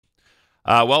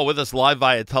Well, with us live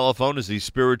via telephone is the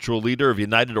spiritual leader of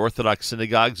United Orthodox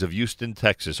Synagogues of Houston,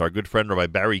 Texas, our good friend Rabbi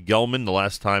Barry Gelman. The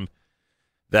last time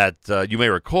that you may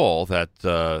recall that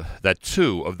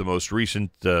two of the most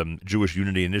recent Jewish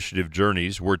Unity Initiative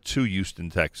journeys were to Houston,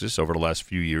 Texas, over the last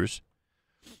few years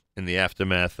in the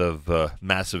aftermath of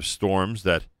massive storms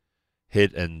that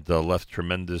hit and left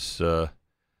tremendous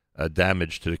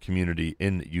damage to the community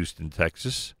in Houston,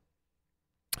 Texas.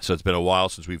 So it's been a while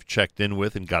since we've checked in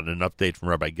with and gotten an update from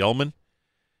Rabbi Gelman.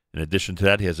 In addition to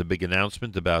that, he has a big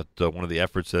announcement about one of the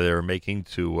efforts that they're making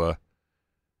to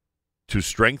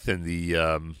strengthen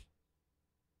the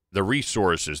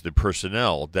resources, the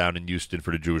personnel down in Houston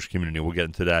for the Jewish community. We'll get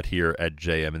into that here at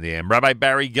JM in the AM. Rabbi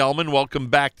Barry Gelman, welcome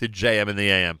back to JM in the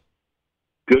AM.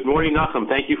 Good morning, Nachum.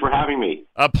 Thank you for having me.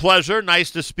 A pleasure.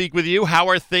 Nice to speak with you. How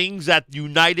are things at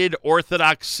United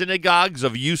Orthodox Synagogues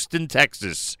of Houston,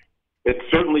 Texas? It's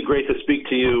certainly great to speak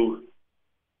to you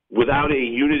without a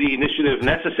unity initiative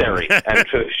necessary and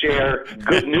to share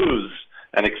good news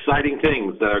and exciting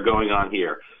things that are going on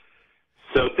here.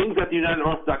 So things at the United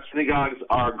Orthodox Synagogues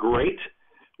are great.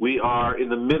 We are in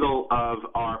the middle of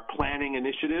our planning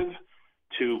initiative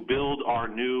to build our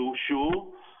new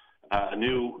shul, a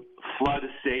new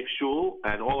flood-safe shul,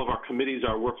 and all of our committees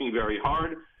are working very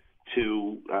hard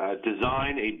to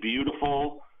design a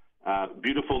beautiful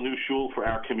new shul for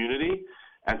our community.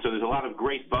 And so there's a lot of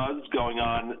great buzz going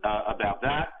on about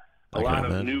that. A lot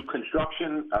of new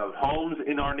construction of homes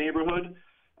in our neighborhood.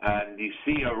 And you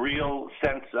see a real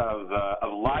sense of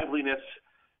liveliness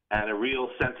and a real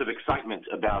sense of excitement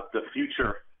about the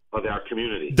future of our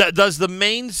community. Does the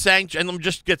main sanctuary, and let me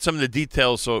just get some of the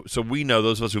details so we know,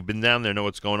 those of us who've been down there know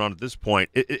what's going on at this point.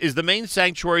 Is the main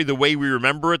sanctuary the way we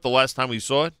remember it the last time we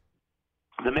saw it?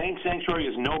 The main sanctuary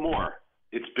is no more.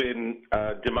 It's been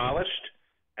demolished,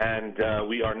 and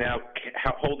we are now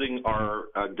holding our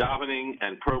davening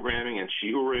and programming and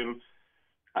shiurim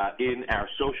in our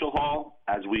social hall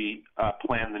as we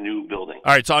plan the new building.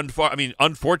 All right, so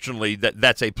unfortunately,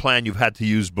 that's a plan you've had to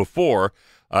use before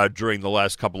during the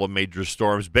last couple of major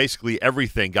storms. Basically,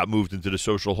 everything got moved into the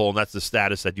social hall, and that's the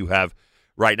status that you have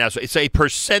right now. So it's a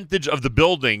percentage of the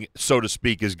building, so to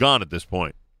speak, is gone at this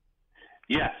point.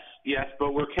 Yes,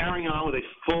 but we're carrying on with a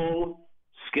full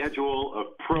schedule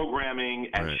of programming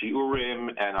and shiurim,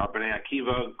 and our Bnei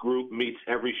Akiva group meets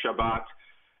every Shabbat,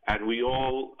 and we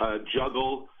all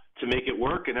juggle to make it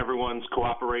work, and everyone's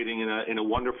cooperating in a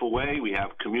wonderful way. We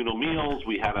have communal meals.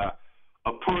 We had a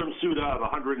Purim Suda of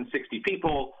 160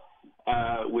 people,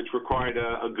 which required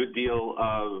a good deal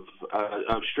of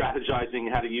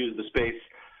strategizing how to use the space.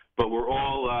 But we're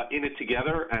all in it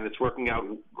together, and it's working out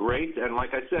great. And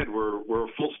like I said, we're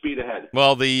full speed ahead.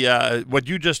 Well, the what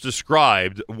you just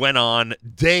described went on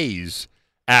days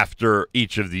after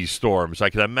each of these storms. I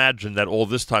can imagine that all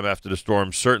this time after the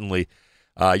storm, certainly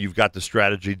you've got the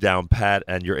strategy down pat,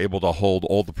 and you're able to hold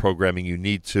all the programming you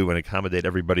need to and accommodate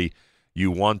everybody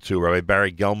you want to. Rabbi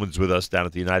Barry Gelman's with us down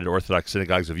at the United Orthodox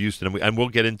Synagogues of Houston, and we'll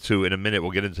get into, in a minute,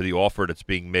 we'll get into the offer that's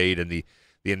being made and the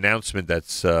announcement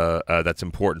that's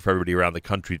important for everybody around the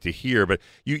country to hear. But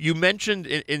you mentioned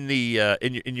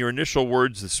in your initial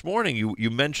words this morning, you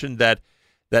mentioned that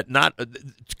not a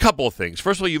couple of things.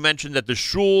 First of all, you mentioned that the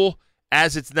shul,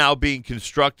 as it's now being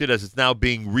constructed, as it's now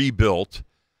being rebuilt,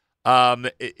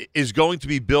 is going to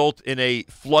be built in a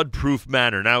flood-proof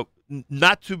manner. Now,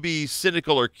 not to be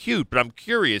cynical or cute, but I'm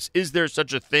curious, is there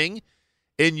such a thing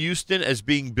in Houston as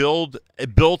being built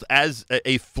as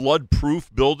a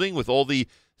flood-proof building with all the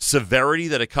severity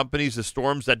that accompanies the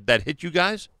storms that hit you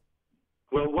guys?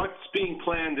 Well, what's being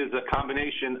planned is a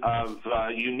combination of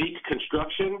unique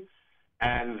construction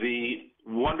and the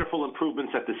wonderful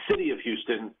improvements that the city of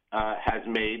Houston has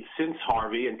made since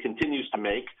Harvey and continues to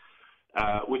make,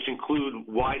 which include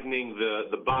widening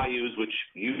the bayous, which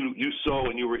you saw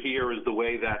when you were here, is the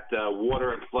way that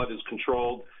water and flood is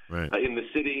controlled in the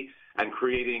city, and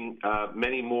creating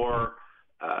many more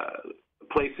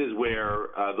places where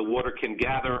the water can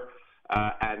gather,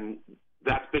 and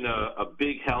that's been a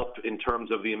big help in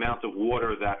terms of the amount of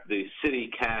water that the city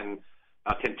can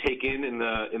take in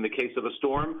the case of a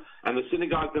storm. And the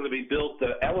synagogue is going to be built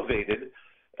elevated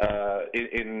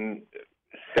in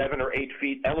 7 or 8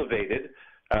 feet elevated,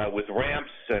 with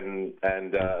ramps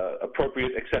and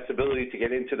appropriate accessibility to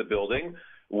get into the building,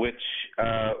 which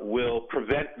will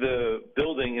prevent the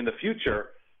building in the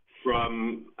future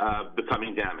from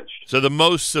becoming damaged. So the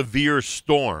most severe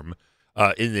storm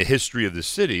in the history of the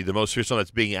city, the most severe storm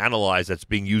that's being analyzed, that's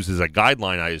being used as a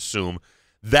guideline, I assume,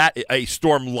 that a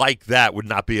storm like that would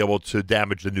not be able to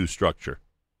damage the new structure.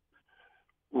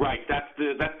 Right. That's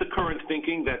the current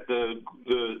thinking, that the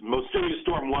most serious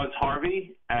storm was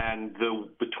Harvey, and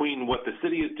between what the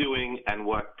city is doing and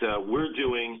what we're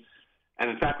doing, and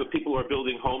in fact what people who are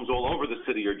building homes all over the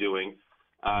city are doing,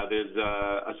 there's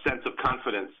a sense of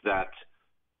confidence that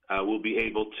we'll be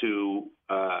able to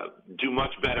do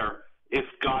much better if,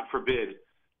 God forbid,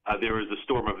 there is a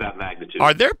storm of that magnitude.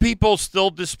 Are there people still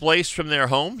displaced from their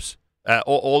homes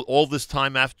all this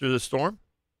time after the storm?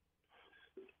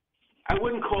 I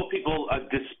wouldn't call people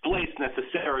displaced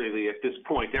necessarily at this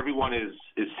point. Everyone is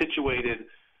situated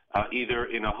either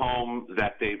in a home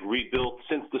that they've rebuilt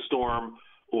since the storm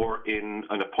or in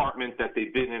an apartment that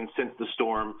they've been in since the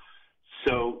storm.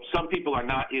 So some people are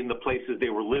not in the places they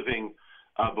were living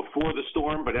before the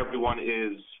storm, but everyone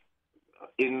is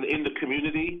in the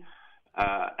community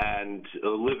and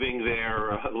living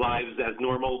their lives as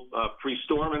normal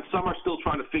pre-storm. And some are still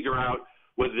trying to figure out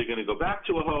whether they're going to go back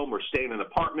to a home or stay in an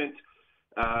apartment.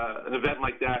 An event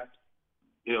like that,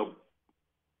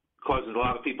 causes a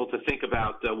lot of people to think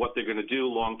about what they're going to do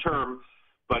long term.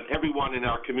 But everyone in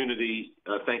our community,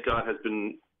 thank God, has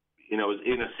been, is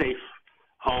in a safe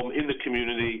home in the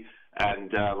community.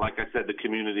 And like I said, the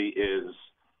community is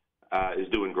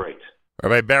doing great.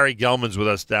 Rabbi Barry Gelman's with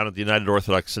us down at the United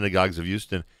Orthodox Synagogues of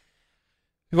Houston.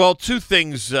 Well, two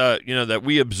things, that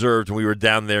we observed when we were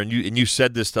down there, and you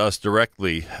said this to us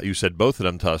directly. You said both of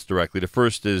them to us directly. The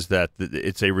first is that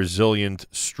it's a resilient,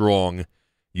 strong,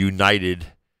 united,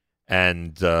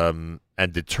 and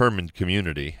determined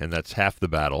community, and that's half the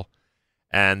battle.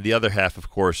 And the other half, of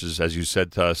course, is, as you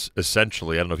said to us,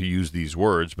 essentially, I don't know if you use these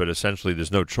words, but essentially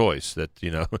there's no choice. That,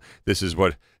 this is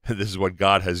what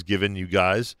God has given you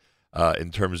guys.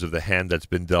 In terms of the hand that's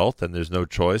been dealt, and there's no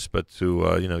choice but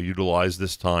to utilize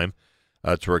this time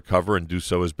to recover and do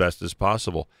so as best as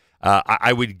possible.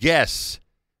 I would guess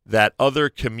that other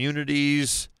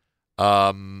communities,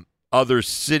 other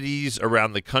cities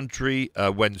around the country,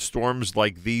 when storms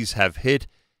like these have hit,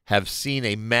 have seen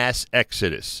a mass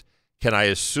exodus. Can I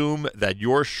assume that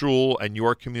your shul and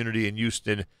your community in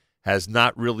Houston has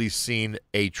not really seen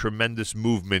a tremendous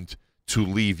movement to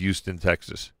leave Houston,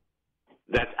 Texas?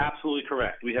 That's absolutely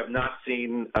correct. We have not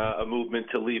seen a movement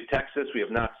to leave Texas. We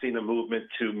have not seen a movement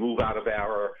to move out of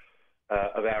our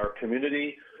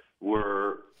community. We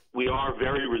are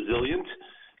very resilient,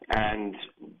 and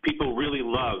people really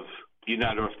love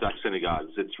United Orthodox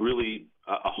Synagogues. It's really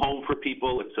a home for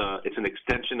people. It's an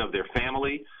extension of their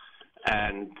family,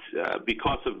 and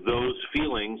because of those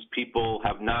feelings, people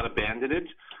have not abandoned it.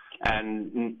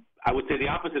 And I would say the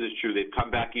opposite is true. They've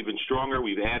come back even stronger.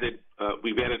 We've added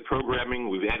programming,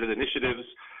 we've added initiatives,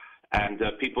 and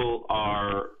people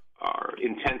are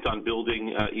intent on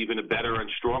building even a better and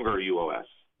stronger UOS.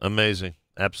 Amazing,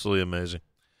 absolutely amazing.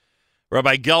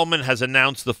 Rabbi Gelman has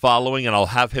announced the following, and I'll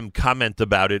have him comment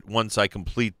about it once I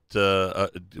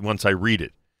once I read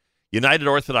it. United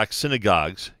Orthodox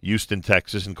Synagogues, Houston,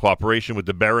 Texas, in cooperation with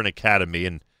the Berin Academy,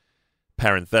 and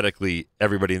parenthetically,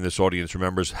 everybody in this audience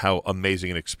remembers how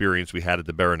amazing an experience we had at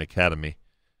the Berin Academy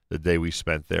the day we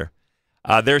spent there.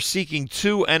 They're seeking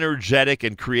two energetic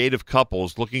and creative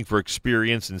couples looking for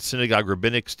experience in synagogue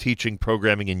rabbinics, teaching,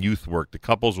 programming, and youth work. The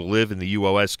couples will live in the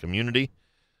UOS community,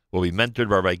 will be mentored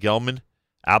by Rabbi Gelman.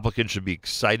 Applicants should be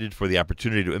excited for the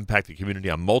opportunity to impact the community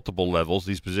on multiple levels.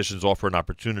 These positions offer an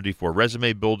opportunity for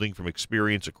resume building from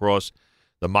experience across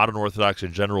the modern Orthodox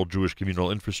and general Jewish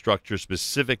communal infrastructure.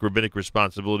 Specific rabbinic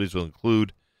responsibilities will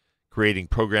include creating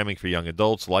programming for young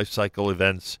adults, life cycle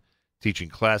events, teaching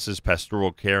classes,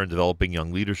 pastoral care, and developing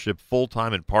young leadership.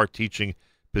 Full-time and part-teaching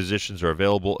positions are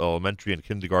available in elementary and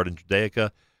kindergarten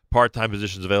Judaica. Part-time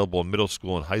positions available in middle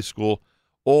school and high school.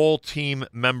 All team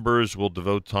members will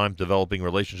devote time developing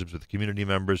relationships with community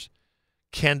members.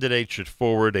 Candidates should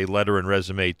forward a letter and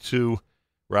resume to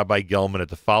Rabbi Gelman at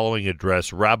the following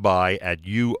address,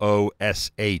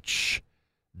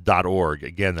 rabbi@uosh.org.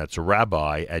 Again, that's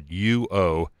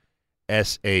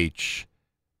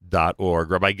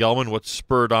rabbi@uosh.org. Rabbi Gelman, what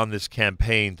spurred on this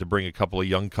campaign to bring a couple of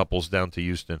young couples down to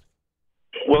Houston?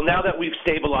 Well, now that we've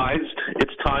stabilized,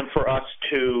 it's time for us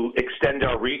to extend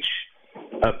our reach,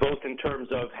 both in terms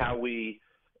of how we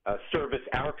service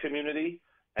our community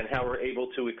and how we're able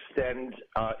to extend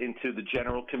into the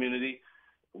general community.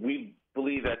 We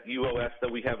believe at UOS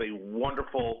that we have a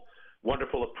wonderful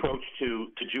approach to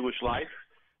Jewish life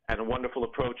and a wonderful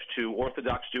approach to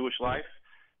Orthodox Jewish life,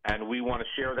 and we want to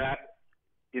share that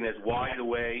in as wide a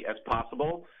way as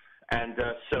possible. And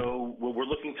so we're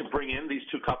looking to bring in these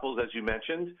two couples, as you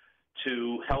mentioned,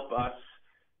 to help us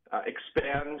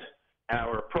expand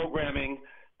our programming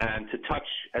and to touch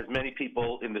as many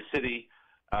people in the city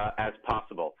as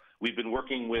possible. We've been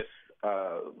working with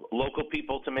local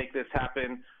people to make this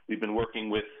happen. We've been working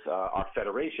with our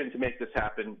federation to make this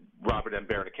happen. Robert M.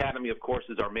 Barron Academy, of course,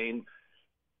 is our main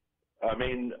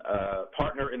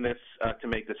partner in this to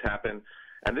make this happen.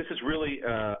 And this is really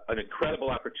an incredible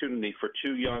opportunity for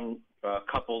two young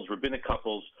couples, rabbinic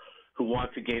couples, who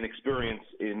want to gain experience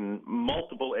in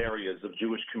multiple areas of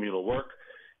Jewish communal work,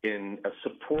 in a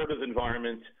supportive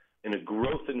environment, in a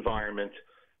growth environment,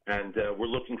 and we're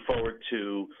looking forward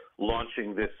to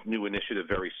launching this new initiative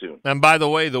very soon. And by the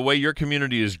way your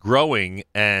community is growing,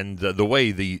 and the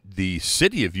way the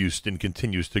city of Houston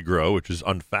continues to grow, which is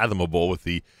unfathomable with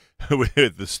the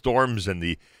with the storms and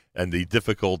the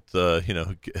difficult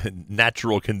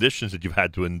natural conditions that you've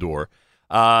had to endure.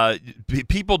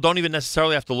 People don't even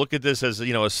necessarily have to look at this as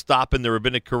a stop in their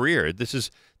rabbinic career. This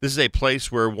is a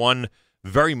place where one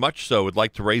very much so would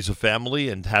like to raise a family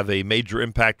and have a major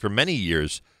impact for many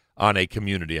years on a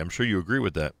community. I'm sure you agree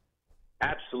with that.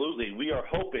 Absolutely. We are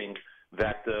hoping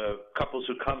that the couples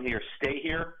who come here stay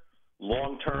here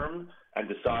long term and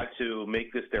decide to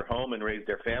make this their home and raise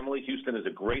their family. Houston is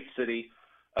a great city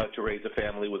to raise a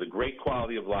family with a great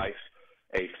quality of life,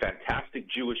 a fantastic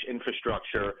Jewish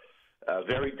infrastructure,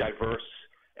 very diverse,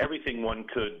 everything one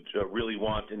could really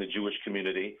want in a Jewish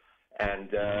community. And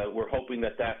we're hoping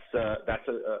that that's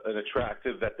an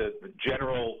attractive, that the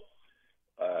general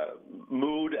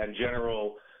mood and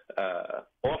general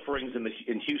offerings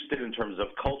in Houston in terms of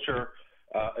culture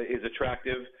is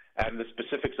attractive, and the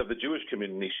specifics of the Jewish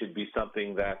community should be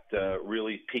something that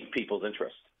really pique people's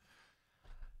interest.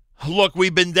 Look,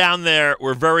 we've been down there.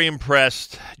 We're very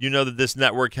impressed. You know that this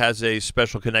network has a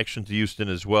special connection to Houston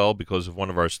as well because of one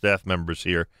of our staff members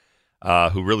here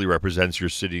who really represents your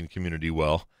city and community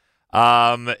well.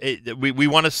 We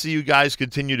want to see you guys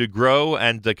continue to grow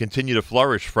and continue to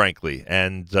flourish, frankly.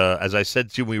 And as I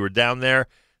said to you when we were down there,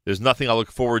 there's nothing I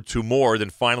look forward to more than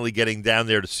finally getting down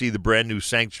there to see the brand new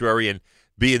sanctuary and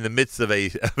be in the midst of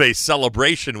a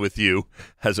celebration with you,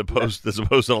 as opposed to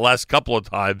the last couple of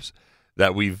times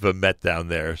that we've met down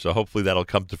there. So hopefully that'll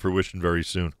come to fruition very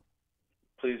soon.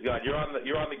 Please God, you're on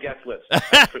the guest list,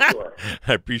 that's for sure.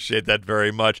 I appreciate that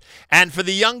very much. And for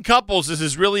the young couples, this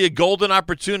is really a golden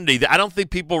opportunity. I don't think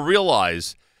people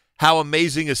realize how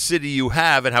amazing a city you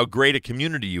have and how great a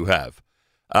community you have.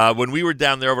 When we were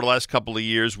down there over the last couple of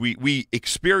years, we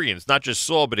experienced, not just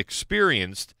saw, but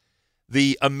experienced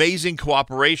the amazing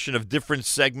cooperation of different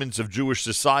segments of Jewish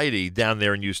society down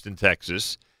there in Houston,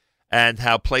 Texas, and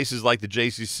how places like the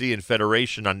JCC and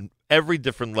Federation on every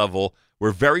different level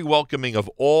were very welcoming of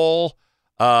all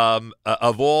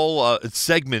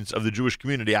segments of the Jewish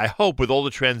community. I hope with all the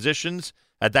transitions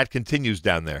that continues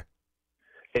down there.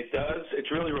 It does.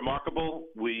 It's really remarkable.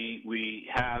 We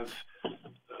have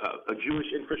a Jewish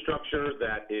infrastructure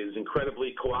that is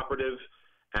incredibly cooperative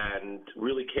and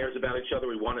really cares about each other.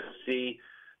 We want to see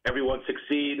everyone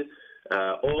succeed.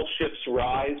 All ships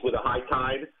rise with a high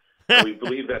tide. We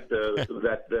believe that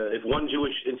if one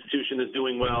Jewish institution is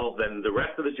doing well, then the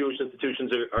rest of the Jewish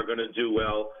institutions are going to do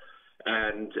well,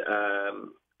 and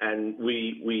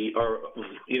we are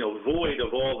void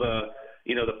of all the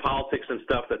politics and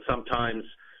stuff that sometimes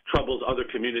troubles other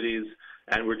communities,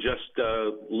 and we're just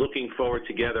looking forward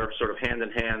together, sort of hand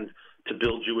in hand, to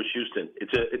build Jewish Houston.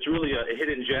 It's really a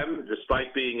hidden gem,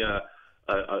 despite being a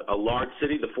large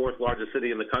city, the fourth largest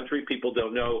city in the country. People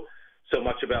don't know so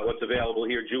much about what's available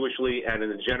here Jewishly and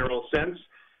in a general sense,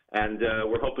 and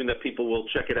we're hoping that people will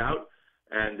check it out.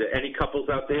 And any couples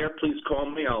out there, please call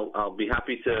me. I'll be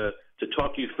happy to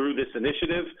talk you through this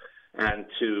initiative and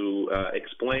to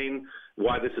explain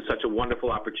why this is such a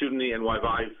wonderful opportunity and why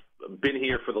I've been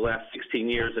here for the last 16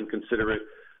 years and consider it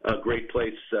a great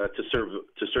place to serve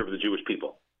the Jewish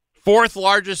people. Fourth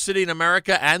largest city in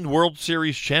America and World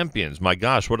Series champions. My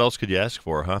gosh, what else could you ask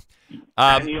for, huh?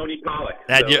 And Yoni Pollock.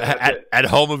 At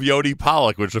home of Yoni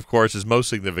Pollock, which, of course, is most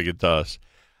significant to us.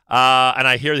 And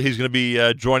I hear that he's going to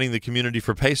be joining the community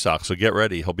for Pesach, so get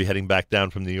ready. He'll be heading back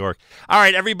down from New York. All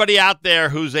right, everybody out there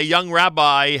who's a young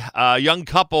rabbi, young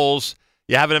couples,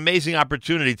 you have an amazing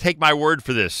opportunity. Take my word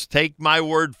for this. Take my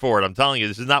word for it. I'm telling you,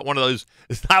 this is not one of those.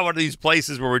 It's not one of these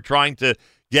places where we're trying to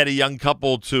get a young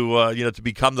couple to to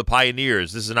become the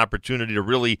pioneers. This is an opportunity to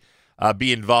really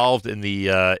be involved in the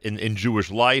in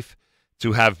Jewish life,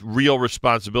 to have real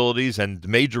responsibilities and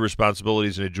major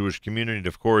responsibilities in a Jewish community, and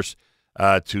of course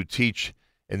to teach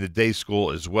in the day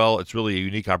school as well. It's really a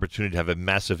unique opportunity to have a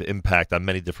massive impact on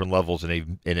many different levels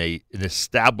in an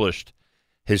established,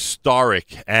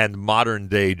 historic, and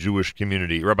modern-day Jewish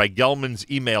community. Rabbi Gelman's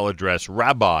email address,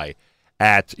 rabbi@uosh.org,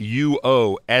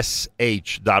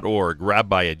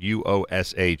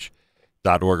 rabbi@uosh.org.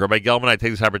 Rabbi Gelman, I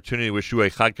take this opportunity to wish you a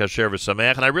Chag Kasher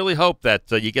V'Sameach, and I really hope that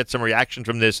you get some reaction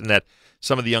from this and that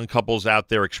some of the young couples out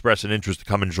there express an interest to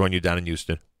come and join you down in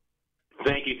Houston.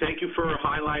 Thank you. Thank you for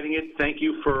highlighting it. Thank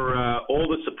you for all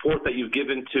the support that you've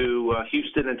given to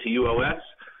Houston and to UOS.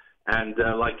 And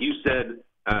like you said,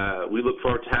 we look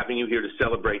forward to having you here to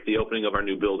celebrate the opening of our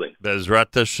new building.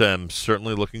 Bezrat Hashem,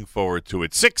 certainly looking forward to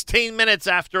it. 16 minutes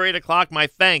after 8 o'clock, my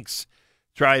thanks.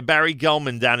 Try Barry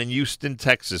Gelman down in Houston,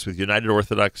 Texas with United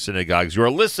Orthodox Synagogues. You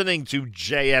are listening to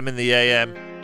JM in the AM.